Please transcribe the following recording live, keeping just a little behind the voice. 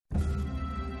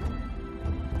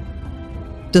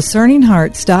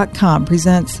DiscerningHearts.com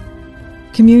presents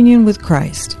Communion with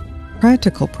Christ,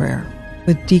 Practical Prayer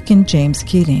with Deacon James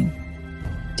Keating.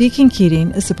 Deacon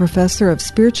Keating is a professor of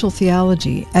spiritual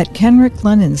theology at Kenrick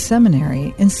Lennon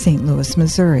Seminary in St. Louis,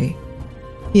 Missouri.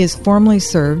 He has formerly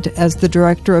served as the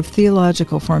Director of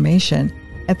Theological Formation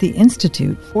at the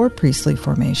Institute for Priestly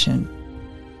Formation.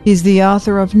 He's the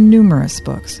author of numerous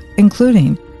books,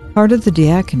 including Part of the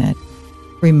Diaconate,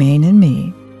 Remain in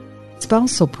Me,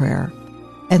 Spousal Prayer,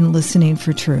 and Listening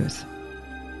for Truth.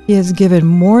 He has given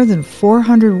more than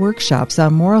 400 workshops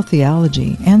on moral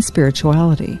theology and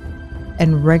spirituality,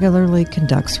 and regularly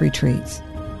conducts retreats.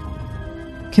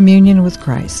 Communion with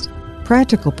Christ,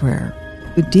 Practical Prayer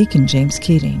with Deacon James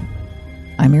Keating.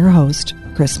 I'm your host,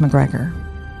 Chris McGregor.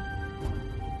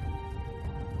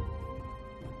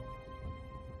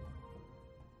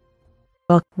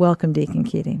 Welcome, Deacon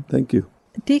Keating. Thank you.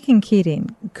 Deacon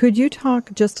Keating, could you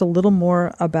talk just a little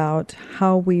more about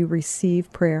how we receive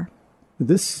prayer?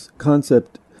 This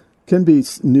concept can be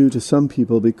new to some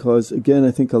people because, again,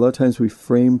 I think a lot of times we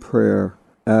frame prayer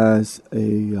as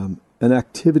an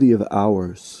activity of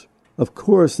ours. Of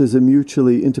course, there's a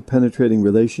mutually interpenetrating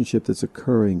relationship that's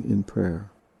occurring in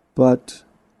prayer. But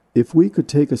if we could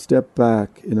take a step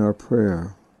back in our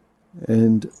prayer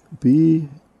and be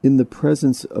in the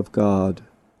presence of God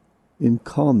in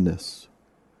calmness,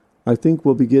 I think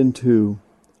we'll begin to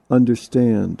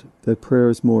understand that prayer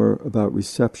is more about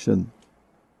reception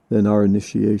than our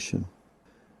initiation.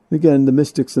 Again, the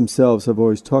mystics themselves have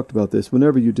always talked about this.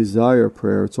 Whenever you desire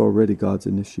prayer, it's already God's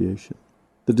initiation.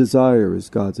 The desire is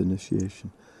God's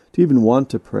initiation. To even want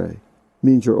to pray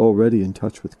means you're already in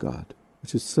touch with God,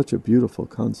 which is such a beautiful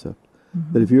concept.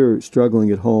 Mm-hmm. That if you're struggling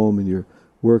at home and you're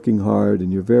working hard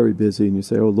and you're very busy and you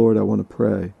say, "Oh Lord, I want to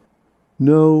pray,"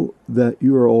 know that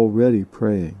you are already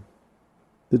praying.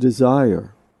 The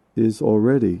desire is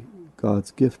already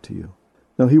God's gift to you.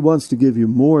 Now, He wants to give you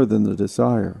more than the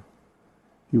desire.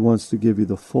 He wants to give you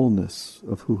the fullness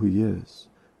of who He is.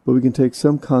 But we can take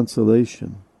some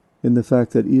consolation in the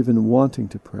fact that even wanting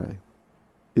to pray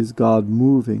is God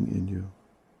moving in you.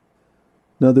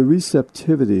 Now, the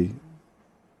receptivity,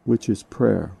 which is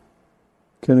prayer,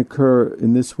 can occur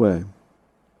in this way.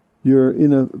 You're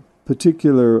in a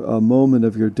particular moment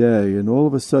of your day, and all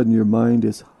of a sudden your mind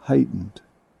is heightened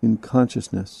in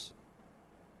consciousness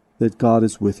that God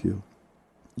is with you.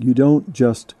 You don't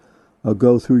just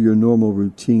go through your normal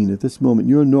routine. At this moment,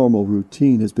 your normal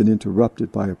routine has been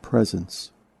interrupted by a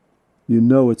presence. You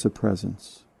know it's a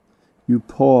presence. You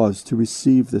pause to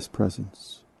receive this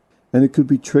presence. And it could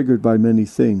be triggered by many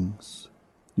things.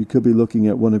 You could be looking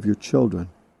at one of your children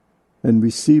and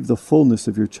receive the fullness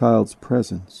of your child's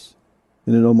presence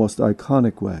in an almost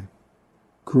iconic way.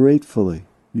 Gratefully,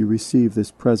 you receive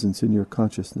this presence in your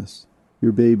consciousness.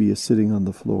 Your baby is sitting on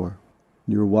the floor.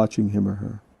 You're watching him or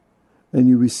her. And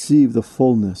you receive the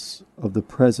fullness of the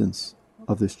presence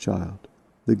of this child,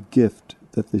 the gift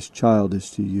that this child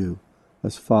is to you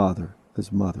as father,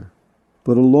 as mother.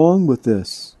 But along with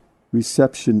this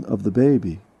reception of the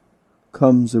baby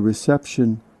comes a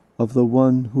reception of the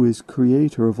one who is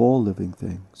creator of all living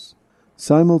things.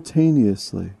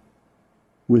 Simultaneously,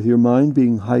 with your mind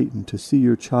being heightened to see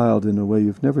your child in a way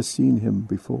you've never seen him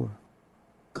before,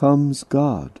 comes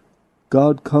God.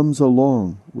 God comes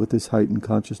along with this heightened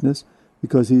consciousness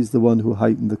because He's the one who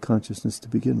heightened the consciousness to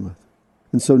begin with.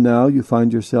 And so now you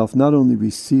find yourself not only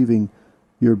receiving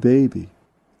your baby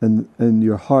and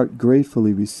your heart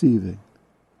gratefully receiving,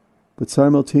 but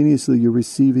simultaneously you're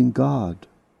receiving God.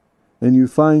 And you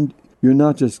find you're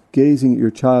not just gazing at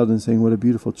your child and saying, "What a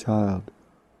beautiful child."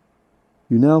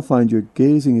 You now find you're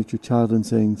gazing at your child and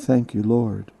saying, "Thank you,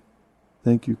 Lord.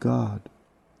 Thank you, God.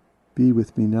 Be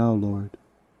with me now, Lord.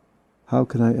 How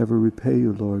can I ever repay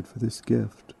you, Lord, for this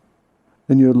gift?"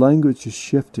 And your language is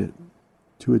shifted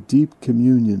to a deep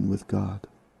communion with God.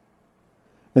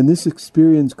 And this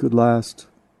experience could last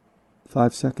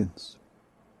 5 seconds,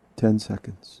 10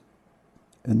 seconds,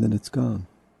 and then it's gone.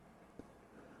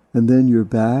 And then you're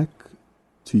back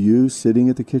to you sitting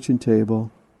at the kitchen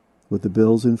table with the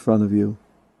bills in front of you,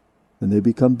 and they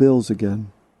become bills again,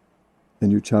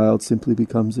 and your child simply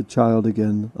becomes a child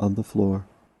again on the floor,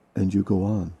 and you go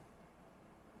on.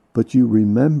 But you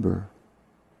remember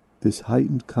this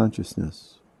heightened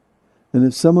consciousness. And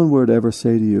if someone were to ever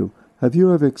say to you, "Have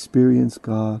you ever experienced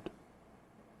God?"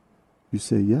 you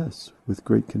say yes, with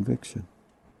great conviction,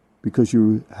 because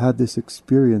you had this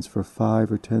experience for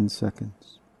 5 or 10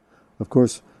 seconds. Of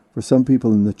course, for some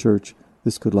people in the church,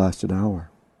 this could last an hour.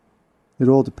 It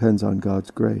all depends on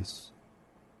God's grace.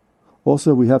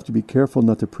 Also, we have to be careful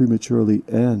not to prematurely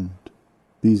end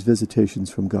these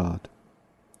visitations from God.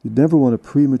 You never want to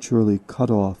prematurely cut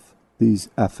off these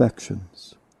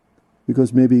affections,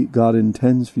 because maybe God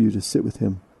intends for you to sit with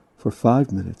him for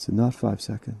 5 minutes and not 5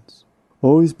 seconds.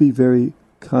 Always be very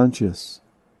conscious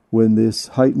when this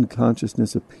heightened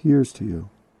consciousness appears to you,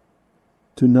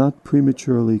 to not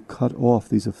prematurely cut off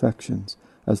these affections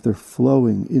as they're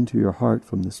flowing into your heart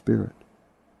from the Spirit.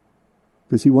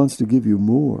 Because he wants to give you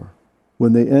more.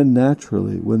 When they end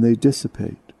naturally, when they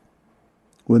dissipate,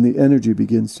 when the energy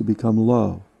begins to become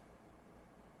low,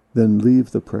 then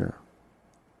leave the prayer.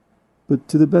 But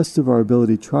to the best of our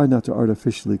ability, try not to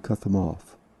artificially cut them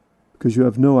off, because you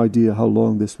have no idea how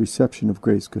long this reception of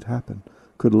grace could happen,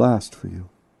 could last for you.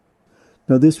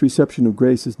 Now, this reception of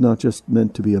grace is not just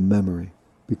meant to be a memory,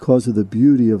 because of the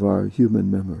beauty of our human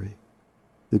memory,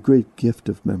 the great gift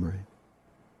of memory.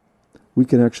 We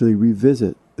can actually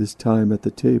revisit this time at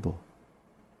the table,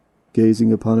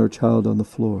 gazing upon our child on the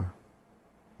floor,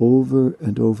 over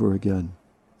and over again.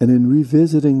 And in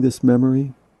revisiting this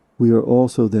memory, we are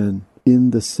also then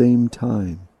in the same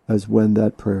time as when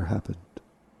that prayer happened.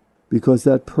 Because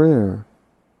that prayer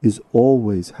is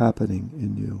always happening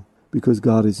in you, because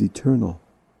God is eternal,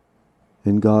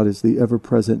 and God is the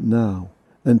ever-present now.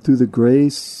 And through the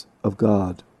grace of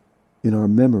God in our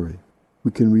memory,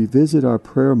 we can revisit our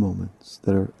prayer moments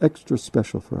that are extra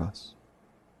special for us.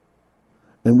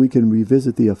 And we can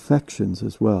revisit the affections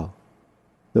as well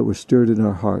that were stirred in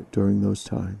our heart during those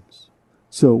times.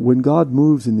 So when God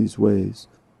moves in these ways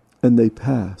and they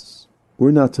pass,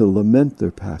 we're not to lament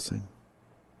their passing.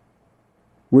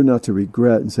 We're not to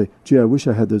regret and say, gee, I wish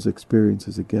I had those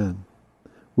experiences again.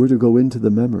 We're to go into the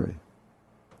memory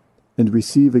and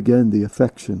receive again the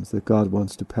affections that God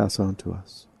wants to pass on to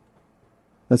us.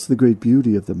 That's the great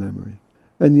beauty of the memory.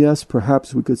 And yes,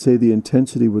 perhaps we could say the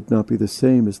intensity would not be the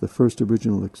same as the first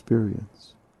original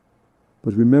experience.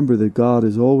 But remember that God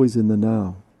is always in the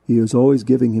now. He is always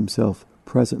giving himself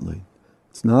presently.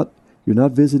 You're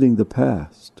not visiting the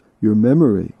past. Your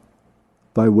memory,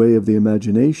 by way of the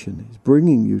imagination, is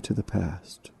bringing you to the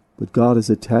past. But God is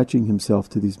attaching himself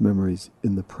to these memories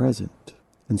in the present.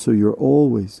 And so you're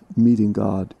always meeting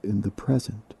God in the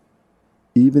present,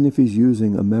 even if he's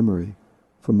using a memory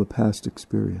from a past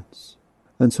experience.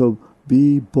 And so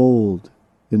be bold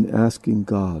in asking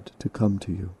God to come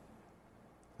to you.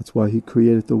 That's why he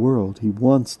created the world. He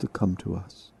wants to come to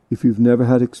us. If you've never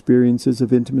had experiences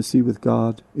of intimacy with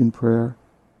God in prayer,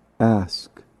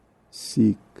 ask,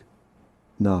 seek,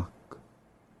 knock,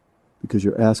 because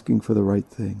you're asking for the right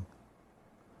thing.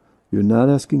 You're not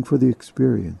asking for the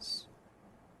experience.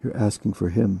 You're asking for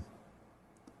him.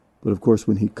 But of course,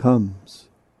 when he comes,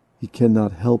 he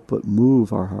cannot help but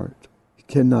move our heart. He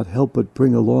cannot help but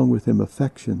bring along with him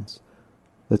affections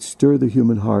that stir the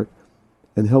human heart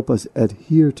and help us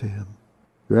adhere to him.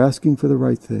 You're asking for the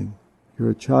right thing. You're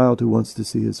a child who wants to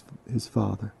see his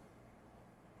father.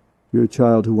 You're a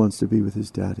child who wants to be with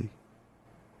his daddy.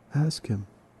 Ask him.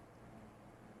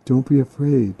 Don't be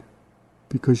afraid,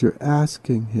 because you're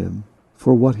asking him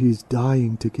for what he's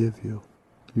dying to give you.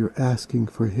 You're asking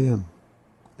for him,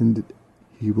 and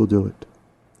he will do it.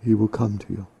 He will come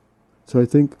to you. So I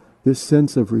think this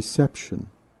sense of reception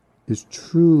is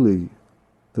truly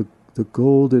the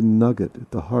golden nugget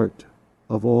at the heart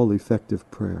of all effective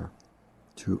prayer.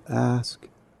 To ask,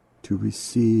 to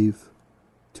receive,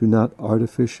 to not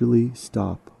artificially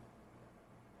stop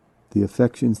the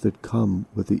affections that come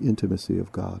with the intimacy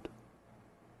of God.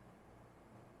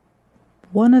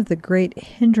 One of the great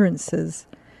hindrances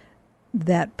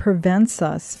that prevents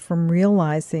us from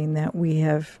realizing that we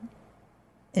have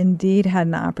indeed had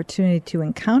an opportunity to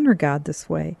encounter God this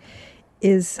way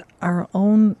is our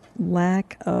own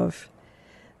lack of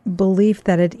belief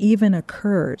that it even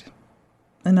occurred.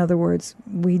 In other words,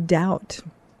 we doubt,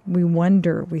 we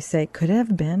wonder, we say, could it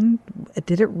have been?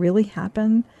 Did it really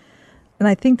happen? And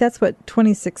I think that's what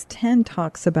 2610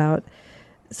 talks about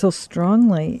so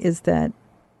strongly, is that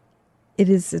it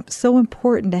is so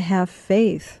important to have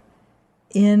faith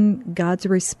in God's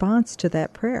response to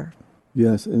that prayer.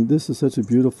 Yes, and this is such a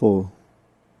beautiful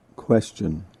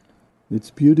question. Its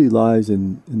beauty lies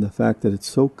in the fact that it's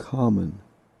so common,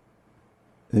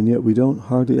 and yet we don't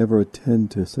hardly ever attend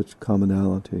to such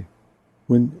commonality.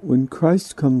 When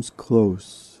Christ comes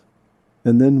close,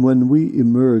 and then when we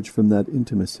emerge from that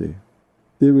intimacy,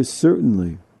 there is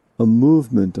certainly a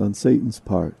movement on Satan's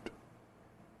part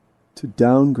to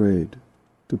downgrade,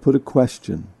 to put a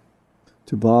question,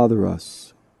 to bother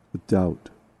us with doubt.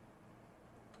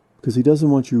 Because he doesn't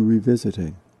want you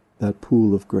revisiting that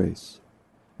pool of grace.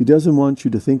 He doesn't want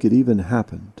you to think it even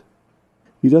happened.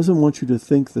 He doesn't want you to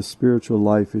think the spiritual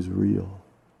life is real.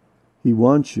 He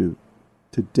wants you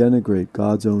to denigrate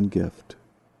God's own gift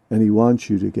and he wants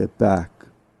you to get back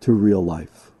to real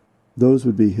life. Those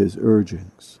would be his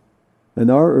urgings.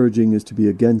 And our urging is to be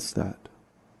against that.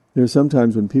 There are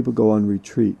sometimes when people go on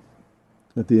retreat,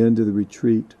 at the end of the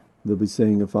retreat, they'll be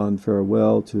saying a fond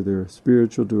farewell to their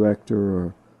spiritual director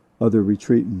or other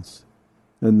retreatants,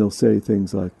 and they'll say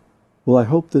things like, well, I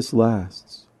hope this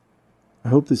lasts. I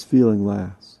hope this feeling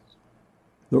lasts.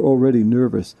 They're already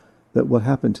nervous that what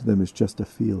happened to them is just a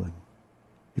feeling.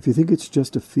 If you think it's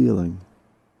just a feeling,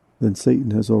 then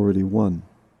Satan has already won.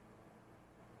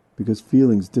 Because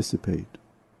feelings dissipate.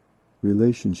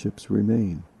 Relationships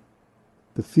remain.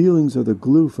 The feelings are the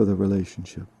glue for the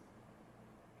relationship.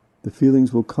 The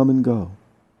feelings will come and go.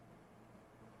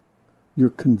 Your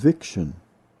conviction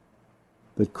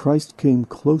that Christ came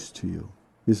close to you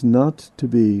is not to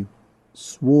be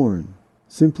sworn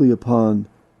simply upon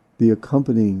the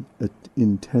accompanying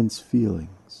intense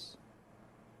feelings.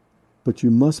 But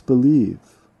you must believe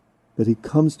that he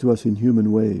comes to us in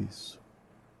human ways,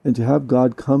 and to have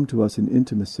God come to us in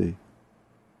intimacy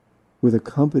with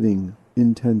accompanying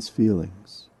intense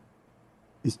feelings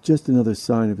is just another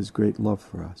sign of his great love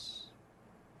for us.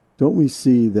 Don't we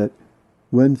see that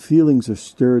when feelings are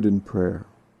stirred in prayer,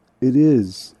 it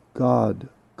is God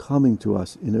coming to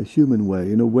us in a human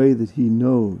way, in a way that he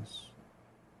knows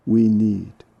we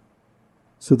need.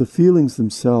 So the feelings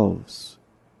themselves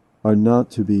are not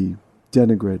to be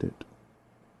denigrated.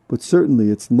 But certainly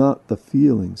it's not the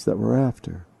feelings that we're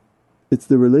after. It's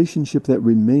the relationship that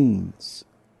remains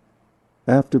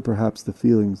after perhaps the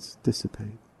feelings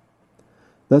dissipate.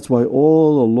 That's why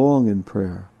all along in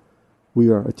prayer, we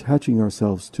are attaching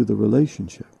ourselves to the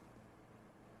relationship.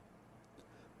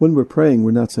 When we're praying,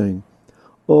 we're not saying,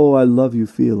 oh, I love you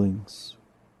feelings.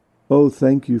 Oh,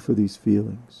 thank you for these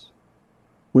feelings.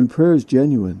 When prayer is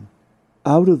genuine,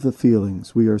 out of the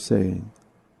feelings we are saying,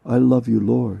 I love you,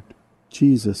 Lord.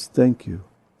 Jesus, thank you.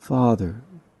 Father,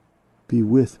 be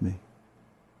with me.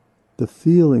 The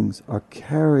feelings are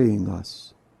carrying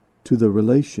us to the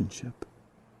relationship.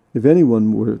 If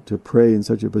anyone were to pray in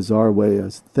such a bizarre way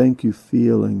as thank you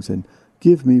feelings and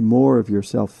give me more of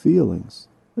yourself feelings,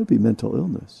 that'd be mental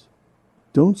illness.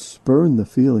 Don't spurn the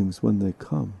feelings when they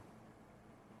come,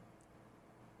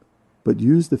 but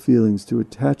use the feelings to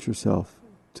attach yourself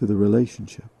to the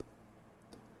relationship.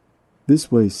 This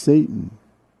way Satan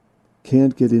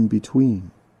can't get in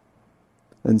between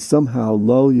and somehow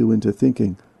lull you into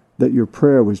thinking that your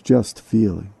prayer was just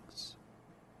feelings.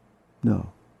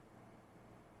 No.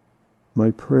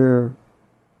 My prayer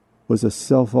was a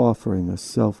self-offering, a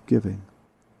self-giving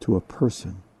to a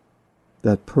person.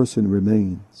 That person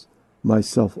remains. My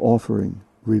self-offering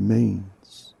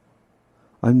remains.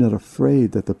 I'm not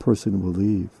afraid that the person will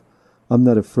leave. I'm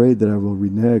not afraid that I will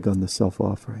renege on the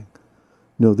self-offering.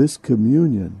 No, this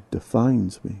communion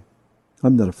defines me.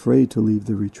 I'm not afraid to leave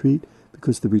the retreat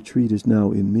because the retreat is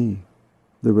now in me.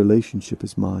 The relationship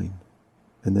is mine.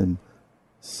 And then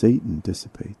Satan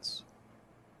dissipates.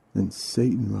 And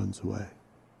Satan runs away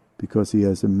because he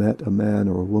has met a man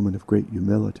or a woman of great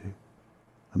humility,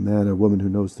 a man or woman who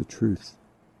knows the truth,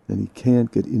 and he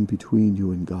can't get in between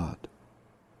you and God.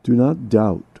 Do not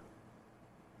doubt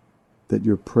that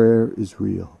your prayer is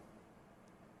real.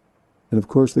 And of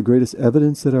course, the greatest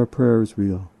evidence that our prayer is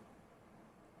real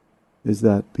is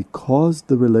that because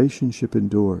the relationship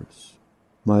endures,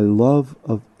 my love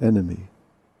of enemy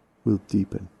will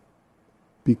deepen.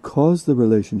 Because the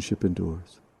relationship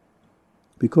endures,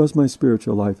 because my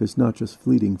spiritual life is not just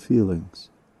fleeting feelings,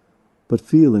 but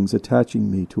feelings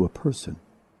attaching me to a person,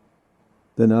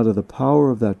 then out of the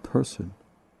power of that person,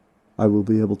 I will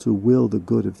be able to will the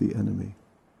good of the enemy.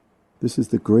 This is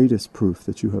the greatest proof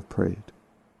that you have prayed,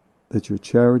 that your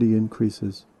charity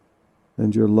increases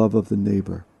and your love of the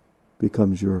neighbor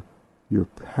becomes your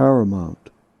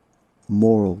paramount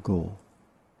moral goal.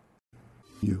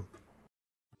 You.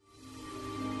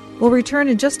 We'll return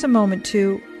in just a moment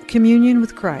to Communion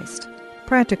with Christ,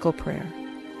 Practical Prayer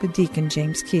with Deacon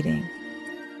James Keating.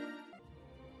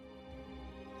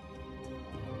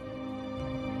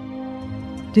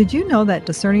 Did you know that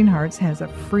Discerning Hearts has a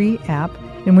free app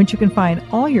in which you can find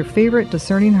all your favorite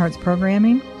Discerning Hearts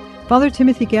programming? Father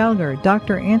Timothy Gallagher,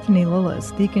 Dr. Anthony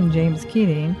Lillis, Deacon James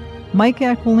Keating, Mike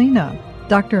Aquilina,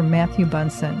 Dr. Matthew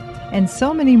Bunson, and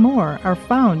so many more are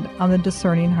found on the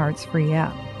Discerning Hearts free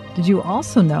app. Did you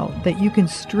also know that you can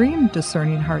stream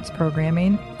Discerning Hearts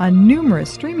programming on numerous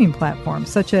streaming platforms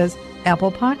such as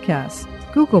Apple Podcasts,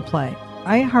 Google Play,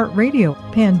 iHeartRadio,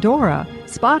 Pandora,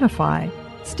 Spotify,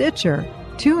 Stitcher,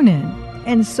 TuneIn,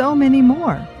 and so many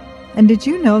more? And did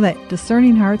you know that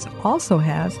Discerning Hearts also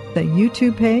has the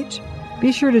YouTube page?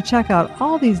 Be sure to check out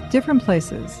all these different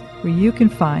places where you can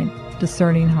find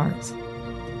Discerning Hearts.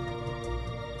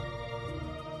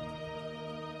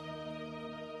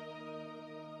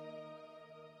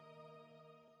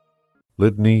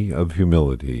 Litany of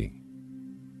Humility.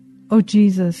 O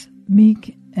Jesus,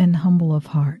 meek and humble of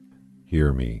heart,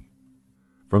 Hear me.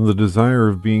 From the desire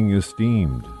of being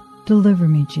esteemed, deliver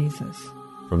me, Jesus.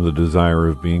 from the desire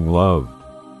of being loved,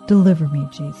 Deliver me,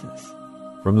 Jesus.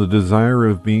 from the desire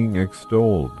of being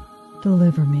extolled,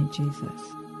 Deliver me, Jesus.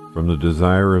 from the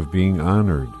desire of being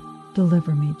honored,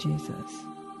 Deliver me, Jesus.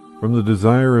 from the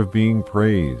desire of being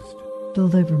praised,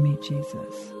 Deliver me,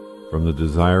 Jesus. from the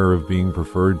desire of being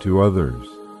preferred to others,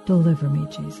 Deliver me,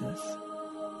 Jesus.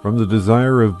 from the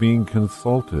desire of being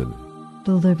consulted,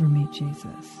 Deliver me,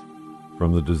 Jesus.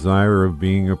 from the desire of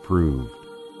being approved,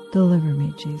 Deliver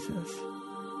me, Jesus.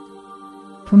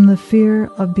 From the fear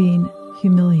of being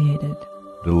humiliated,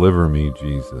 deliver me,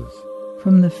 Jesus.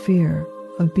 from the fear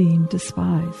of being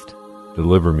despised,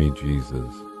 Deliver me,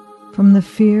 Jesus. from the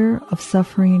fear of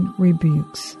suffering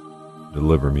rebukes,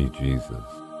 Deliver me, Jesus.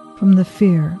 from the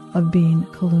fear of being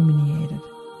calumniated,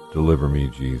 Deliver me,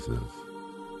 Jesus.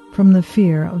 from the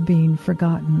fear of being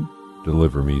forgotten,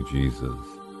 Deliver me, Jesus.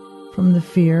 from the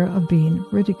fear of being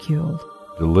ridiculed,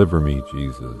 Deliver me,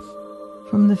 Jesus.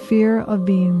 from the fear of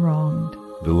being wronged,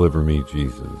 Deliver me,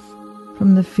 Jesus.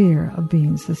 from the fear of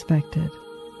being suspected,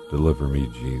 Deliver me,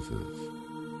 Jesus.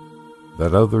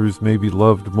 That others may be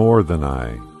loved more than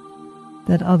I,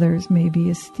 that others may be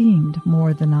esteemed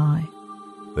more than I,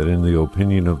 that in the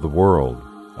opinion of the world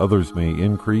others may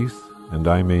increase and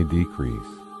I may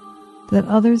decrease, that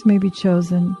others may be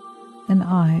chosen and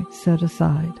I set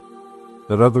aside,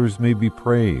 that others may be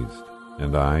praised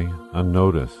and I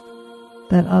unnoticed,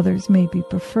 that others may be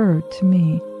preferred to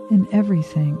me in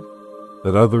everything,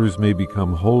 that others may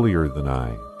become holier than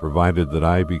I, provided that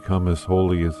I become as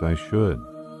holy as I should.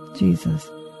 Jesus,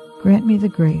 grant me the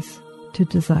grace to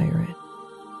desire it.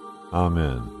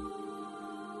 Amen.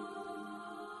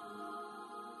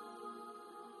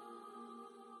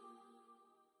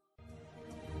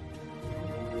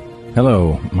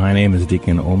 Hello, my name is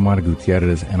Deacon Omar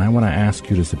Gutierrez, and I want to ask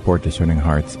you to support Discerning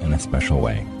Hearts in a special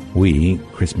way. We,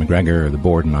 Chris McGregor, the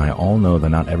board, and I all know that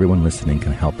not everyone listening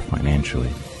can help financially.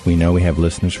 We know we have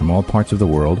listeners from all parts of the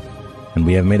world, and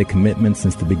we have made a commitment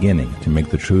since the beginning to make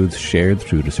the truths shared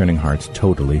through Discerning Hearts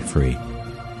totally free.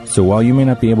 So while you may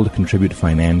not be able to contribute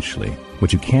financially,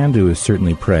 what you can do is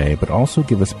certainly pray, but also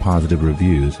give us positive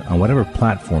reviews on whatever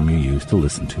platform you use to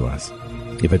listen to us.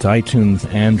 If it's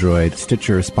iTunes, Android,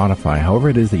 Stitcher, or Spotify, however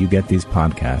it is that you get these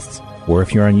podcasts, or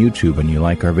if you're on YouTube and you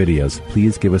like our videos,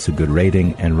 please give us a good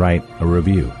rating and write a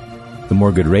review. The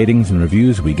more good ratings and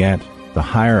reviews we get, the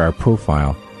higher our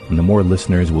profile, and the more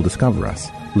listeners will discover us,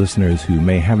 listeners who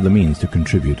may have the means to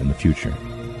contribute in the future.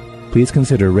 Please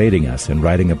consider rating us and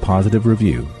writing a positive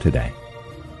review today.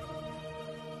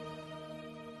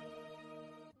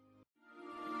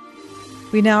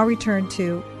 We now return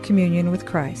to Communion with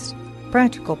Christ,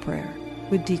 Practical Prayer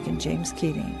with Deacon James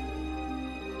Keating.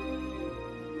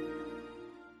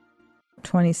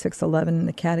 2611 in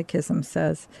the Catechism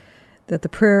says that the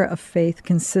prayer of faith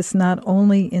consists not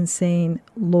only in saying,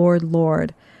 Lord,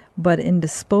 Lord, but in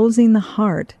disposing the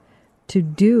heart to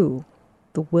do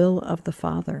the will of the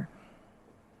Father.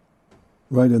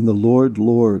 Right, and the Lord,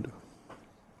 Lord,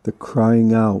 the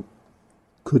crying out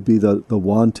could be the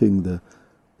wanting, the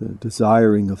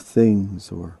desiring of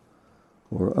things or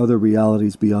other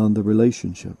realities beyond the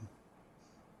relationship.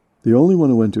 The only one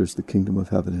who enters the kingdom of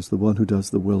heaven is the one who does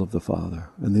the will of the Father.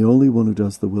 And the only one who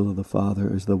does the will of the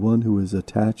Father is the one who is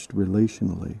attached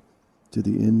relationally to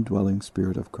the indwelling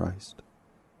Spirit of Christ.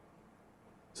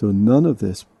 So none of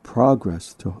this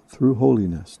progress through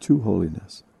holiness, to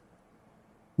holiness,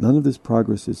 none of this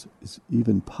progress is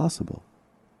even possible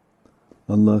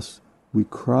unless we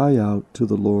cry out to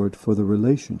the Lord for the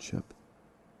relationship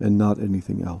and not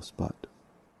anything else but.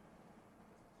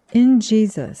 In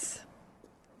Jesus,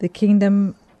 the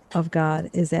kingdom of God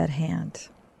is at hand.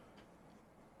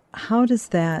 How does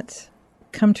that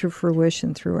come to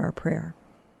fruition through our prayer?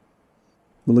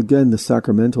 Well, again, the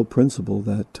sacramental principle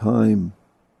that time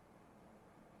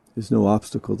is no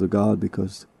obstacle to God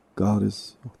because God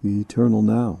is the eternal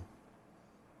now.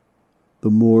 The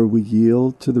more we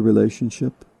yield to the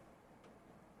relationship,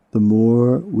 the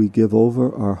more we give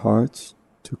over our hearts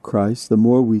to Christ, the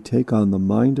more we take on the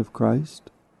mind of Christ,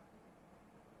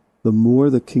 the more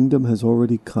the kingdom has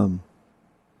already come.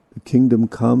 The kingdom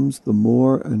comes, the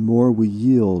more and more we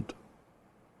yield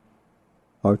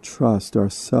our trust, our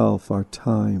self, our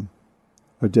time,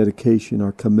 our dedication,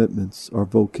 our commitments, our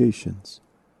vocations.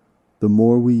 The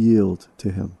more we yield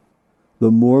to Him, the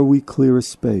more we clear a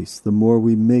space, the more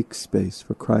we make space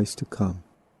for Christ to come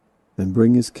and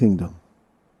bring His kingdom,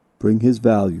 bring His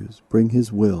values, bring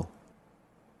His will,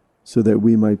 so that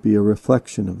we might be a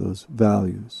reflection of those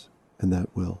values and that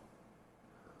will.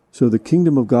 So the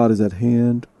kingdom of God is at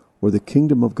hand, or the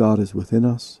kingdom of God is within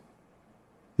us,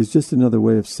 is just another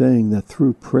way of saying that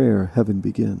through prayer, heaven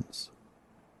begins.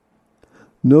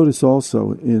 Notice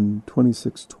also in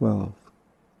 26:12,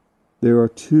 there are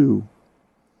two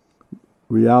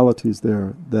realities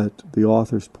there that the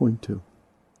authors point to.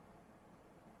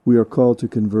 We are called to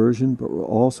conversion, but we're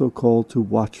also called to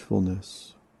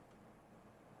watchfulness,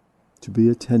 to be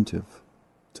attentive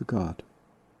to God.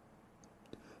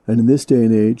 And in this day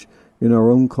and age, in our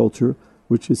own culture,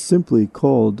 which is simply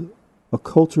called a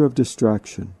culture of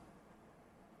distraction,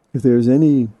 if there's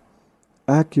any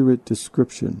accurate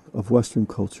description of Western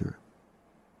culture,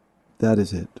 that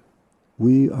is it.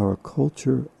 We are a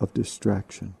culture of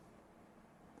distraction.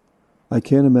 I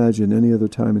can't imagine any other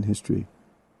time in history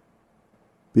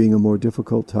being a more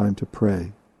difficult time to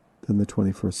pray than the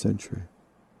 21st century.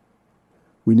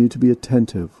 We need to be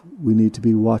attentive. We need to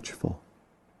be watchful.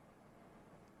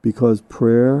 Because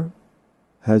prayer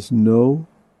has no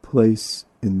place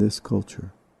in this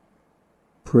culture.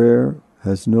 Prayer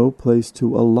has no place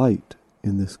to alight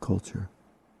in this culture.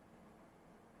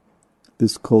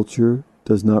 This culture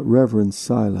does not reverence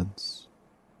silence.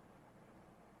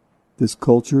 This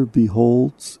culture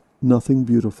beholds nothing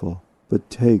beautiful, but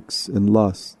takes and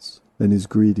lusts and is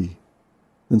greedy.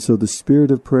 And so the spirit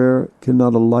of prayer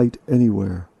cannot alight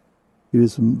anywhere. It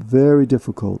is very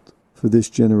difficult for this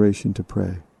generation to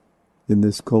pray in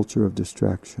this culture of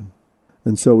distraction.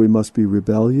 And so we must be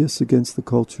rebellious against the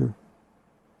culture,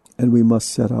 and we must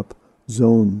set up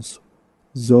zones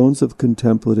of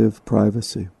contemplative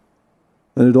privacy.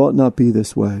 And it ought not be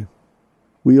this way.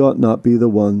 We ought not be the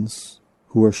ones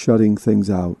who are shutting things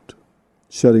out,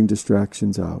 shutting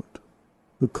distractions out.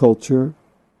 The culture,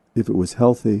 if it was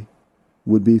healthy,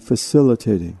 would be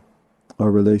facilitating our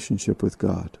relationship with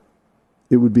God.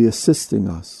 It would be assisting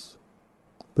us,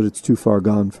 but it's too far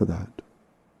gone for that.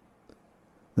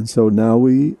 And so now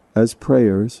we, as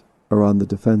prayers, are on the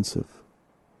defensive.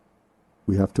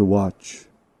 We have to watch.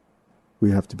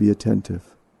 We have to be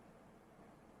attentive.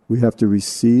 We have to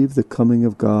receive the coming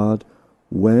of God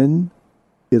when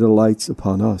it alights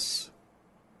upon us.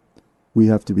 We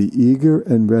have to be eager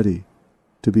and ready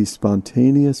to be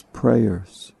spontaneous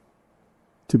prayers,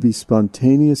 to be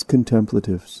spontaneous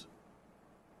contemplatives,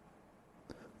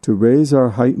 to raise our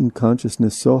heightened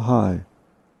consciousness so high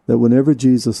that whenever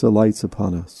Jesus alights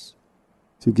upon us,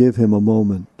 to give him a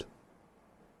moment,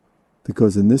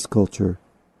 because in this culture,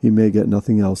 he may get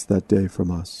nothing else that day from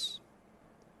us.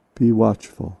 Be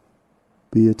watchful.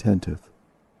 Be attentive.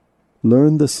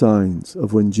 Learn the signs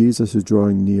of when Jesus is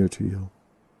drawing near to you,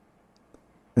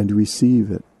 and receive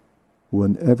it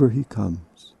whenever he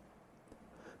comes.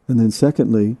 And then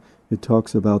secondly, it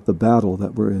talks about the battle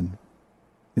that we're in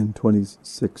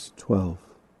 26:12.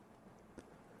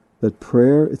 That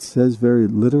prayer, it says very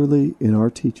literally in our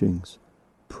teachings,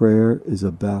 prayer is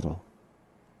a battle.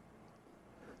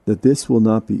 That this will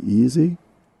not be easy,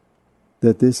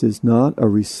 that this is not a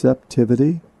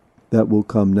receptivity that will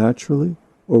come naturally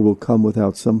or will come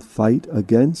without some fight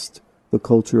against the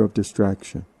culture of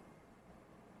distraction.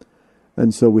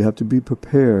 And so we have to be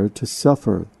prepared to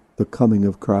suffer the coming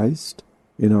of Christ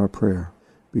in our prayer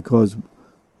because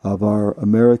of our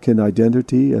American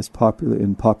identity as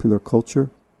in popular culture.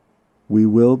 We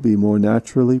will be more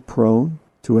naturally prone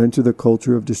to enter the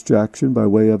culture of distraction by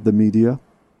way of the media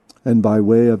and by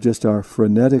way of just our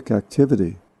frenetic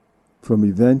activity from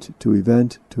event to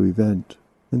event to event.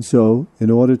 And so,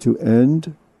 in order to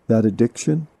end that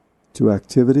addiction to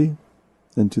activity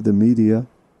and to the media,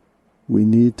 we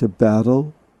need to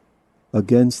battle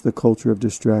against the culture of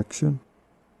distraction.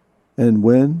 And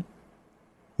when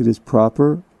it is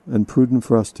proper and prudent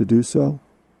for us to do so,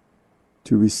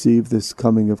 to receive this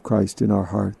coming of Christ in our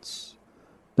hearts.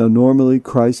 Now, normally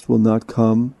Christ will not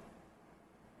come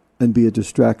and be a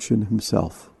distraction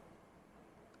himself.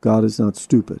 God is not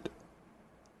stupid.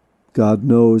 God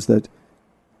knows that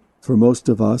for most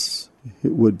of us,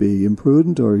 it would be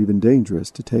imprudent or even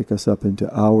dangerous to take us up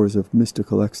into hours of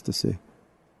mystical ecstasy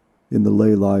in the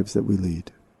lay lives that we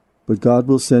lead. But God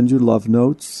will send you love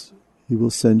notes. He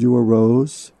will send you a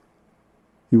rose.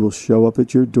 He will show up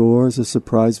at your door as a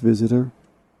surprise visitor.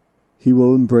 He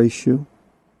will embrace you.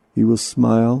 He will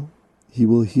smile. He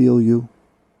will heal you.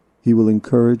 He will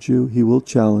encourage you. He will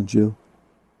challenge you.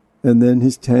 And then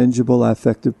his tangible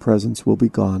affective presence will be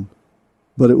gone.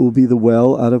 But it will be the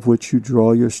well out of which you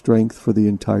draw your strength for the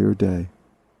entire day.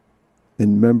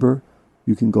 And remember,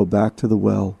 you can go back to the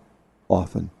well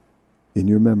often in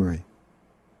your memory.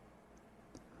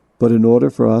 But in order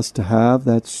for us to have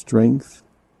that strength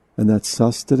and that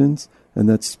sustenance and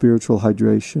that spiritual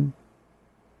hydration,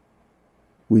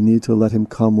 We need to let him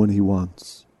come when he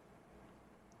wants.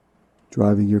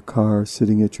 Driving your car,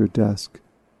 sitting at your desk,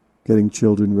 getting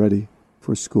children ready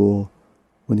for school.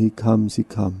 When he comes, he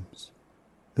comes.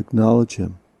 Acknowledge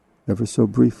him, ever so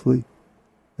briefly,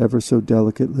 ever so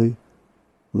delicately.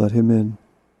 Let him in.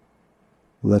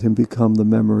 Let him become the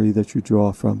memory that you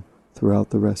draw from throughout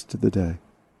the rest of the day.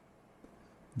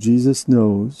 Jesus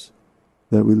knows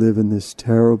that we live in this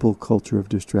terrible culture of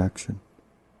distraction,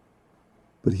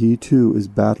 but he too is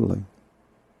battling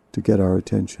to get our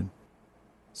attention.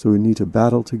 So we need to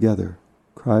battle together,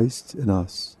 Christ and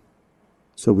us,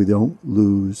 so we don't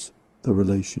lose the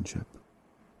relationship.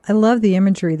 I love the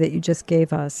imagery that you just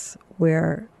gave us,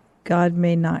 where God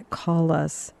may not call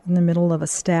us in the middle of a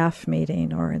staff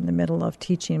meeting or in the middle of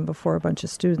teaching before a bunch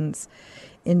of students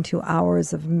into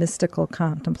hours of mystical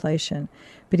contemplation,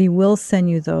 but he will send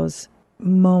you those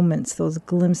moments, those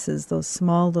glimpses, those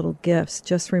small little gifts,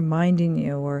 just reminding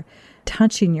you or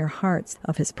touching your hearts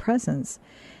of his presence,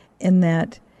 in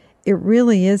that it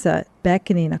really is a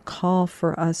beckoning, a call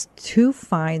for us to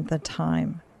find the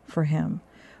time for him,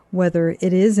 whether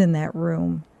it is in that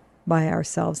room by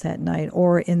ourselves at night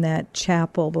or in that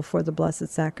chapel before the Blessed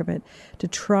Sacrament, to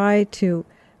try to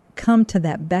come to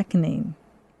that beckoning.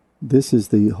 This is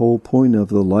the whole point of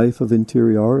the life of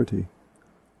interiority.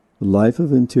 The life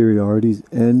of interiority's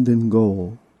end and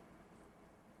goal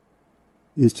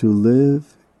is to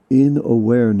live in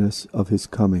awareness of his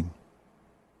coming.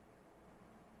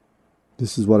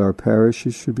 This is what our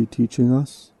parishes should be teaching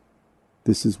us.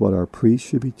 This is what our priests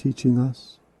should be teaching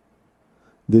us.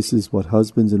 This is what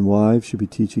husbands and wives should be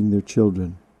teaching their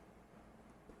children.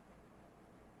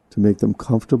 To make them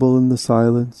comfortable in the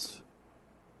silence,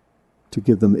 to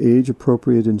give them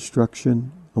age-appropriate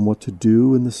instruction on what to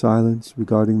do in the silence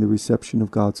regarding the reception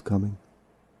of God's coming.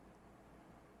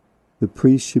 The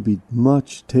priest should be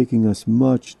taking us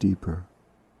much deeper.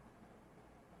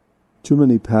 Too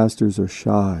many pastors are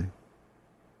shy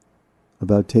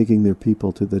about taking their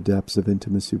people to the depths of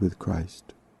intimacy with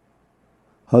Christ.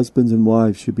 Husbands and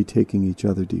wives should be taking each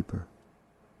other deeper.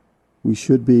 We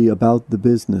should be about the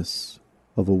business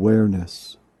of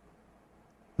awareness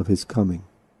of his coming,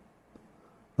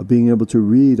 of being able to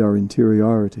read our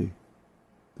interiority,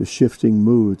 the shifting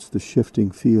moods, the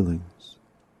shifting feelings,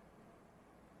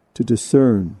 to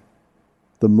discern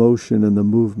the motion and the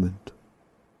movement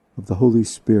of the Holy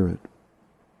Spirit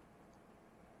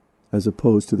as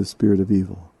opposed to the spirit of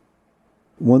evil.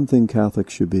 One thing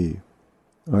Catholics should be,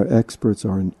 our experts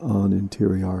are on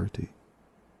interiority.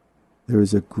 There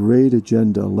is a great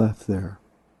agenda left there,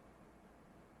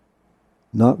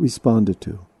 not responded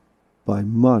to by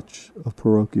much of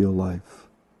parochial life.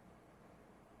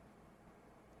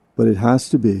 But it has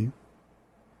to be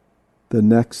the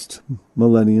next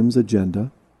millennium's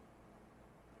agenda,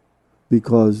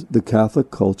 because the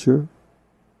Catholic culture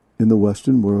in the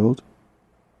Western world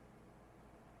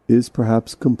is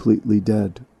perhaps completely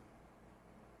dead.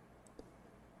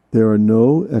 There are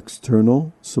no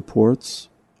external supports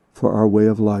for our way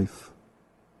of life.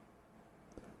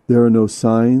 There are no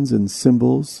signs and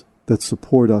symbols that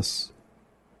support us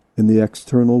in the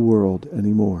external world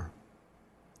anymore.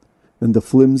 And the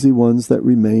flimsy ones that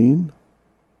remain,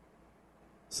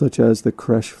 such as the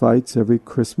creche fights every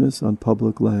Christmas on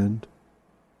public land,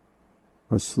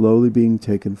 are slowly being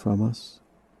taken from us.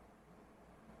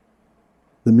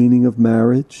 The meaning of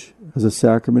marriage as a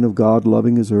sacrament of God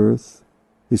loving his earth,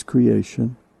 his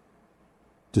creation,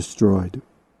 destroyed.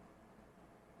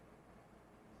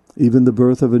 Even the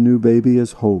birth of a new baby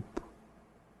as hope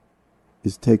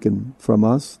is taken from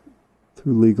us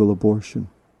through legal abortion.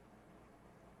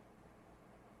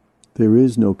 There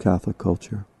is no Catholic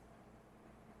culture.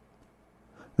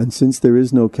 And since there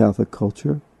is no Catholic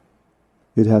culture,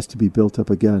 it has to be built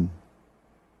up again.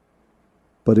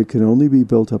 But it can only be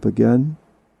built up again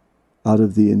out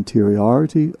of the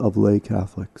interiority of lay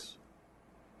Catholics,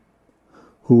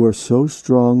 who are so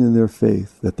strong in their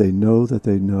faith that they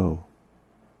know,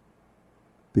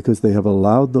 because they have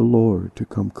allowed the Lord to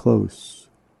come close,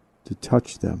 to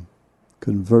touch them,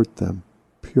 convert them,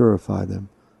 purify them,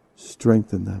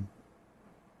 strengthen them,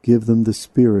 give them the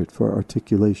spirit for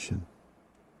articulation,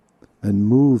 and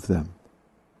move them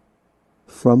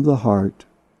from the heart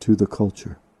to the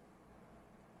culture.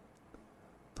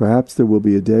 Perhaps there will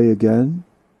be a day again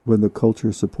when the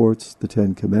culture supports the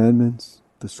Ten Commandments,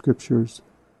 the Scriptures,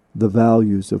 the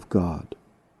values of God.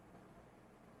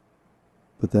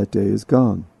 But that day is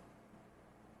gone.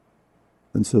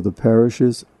 And so the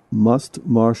parishes must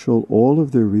marshal all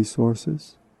of their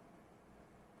resources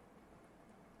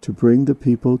to bring the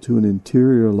people to an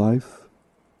interior life,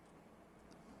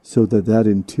 so that that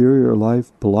interior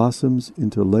life blossoms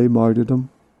into lay martyrdom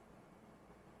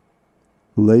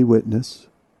lay witness.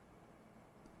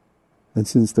 And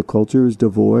since the culture is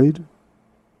devoid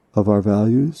of our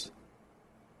values,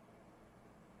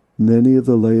 many of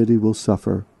the laity will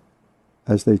suffer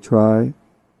as they try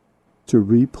to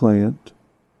replant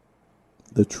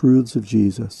the truths of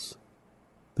Jesus,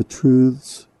 the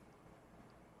truths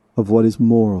of what is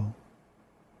moral,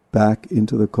 back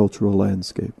into the cultural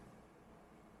landscape.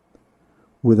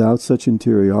 Without such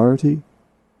interiority,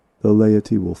 the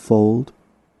laity will fold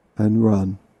and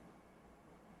run,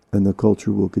 and the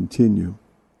culture will continue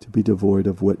to be devoid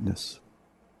of witness.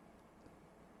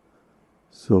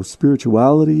 So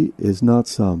spirituality is not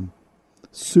some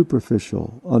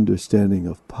superficial understanding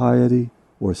of piety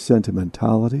or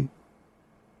sentimentality.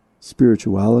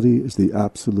 Spirituality is the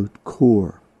absolute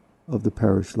core of the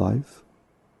parish life,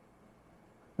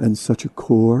 and such a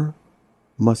core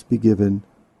must be given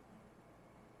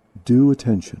due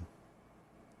attention,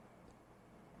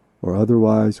 or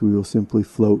otherwise we will simply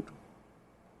float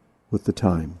with the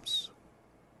times.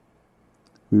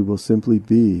 We will simply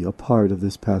be a part of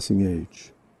this passing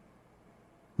age.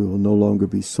 We will no longer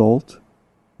be salt.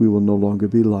 We will no longer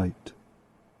be light.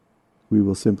 We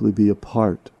will simply be a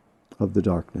part of the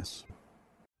darkness.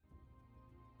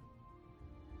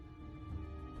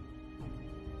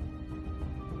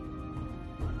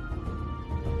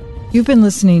 You've been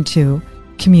listening to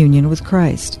Communion with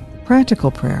Christ,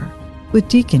 Practical Prayer, with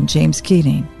Deacon James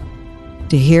Keating.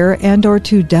 To hear and or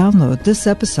to download this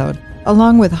episode,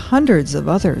 along with hundreds of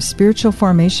other spiritual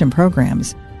formation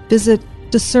programs, visit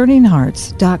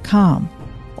discerninghearts.com,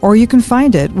 or you can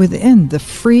find it within the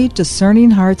free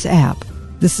Discerning Hearts app.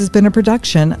 This has been a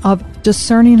production of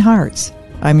Discerning Hearts.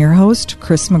 I'm your host,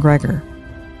 Chris McGregor.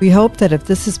 We hope that if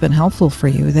this has been helpful for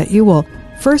you, that you will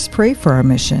first pray for our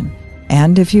mission,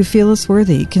 and if you feel us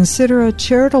worthy, consider a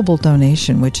charitable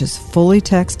donation which is fully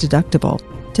tax deductible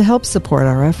to help support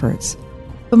our efforts.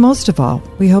 But most of all,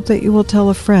 we hope that you will tell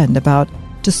a friend about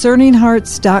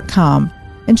discerninghearts.com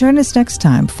and join us next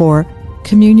time for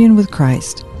Communion with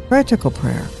Christ, Practical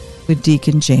Prayer with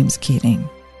Deacon James Keating.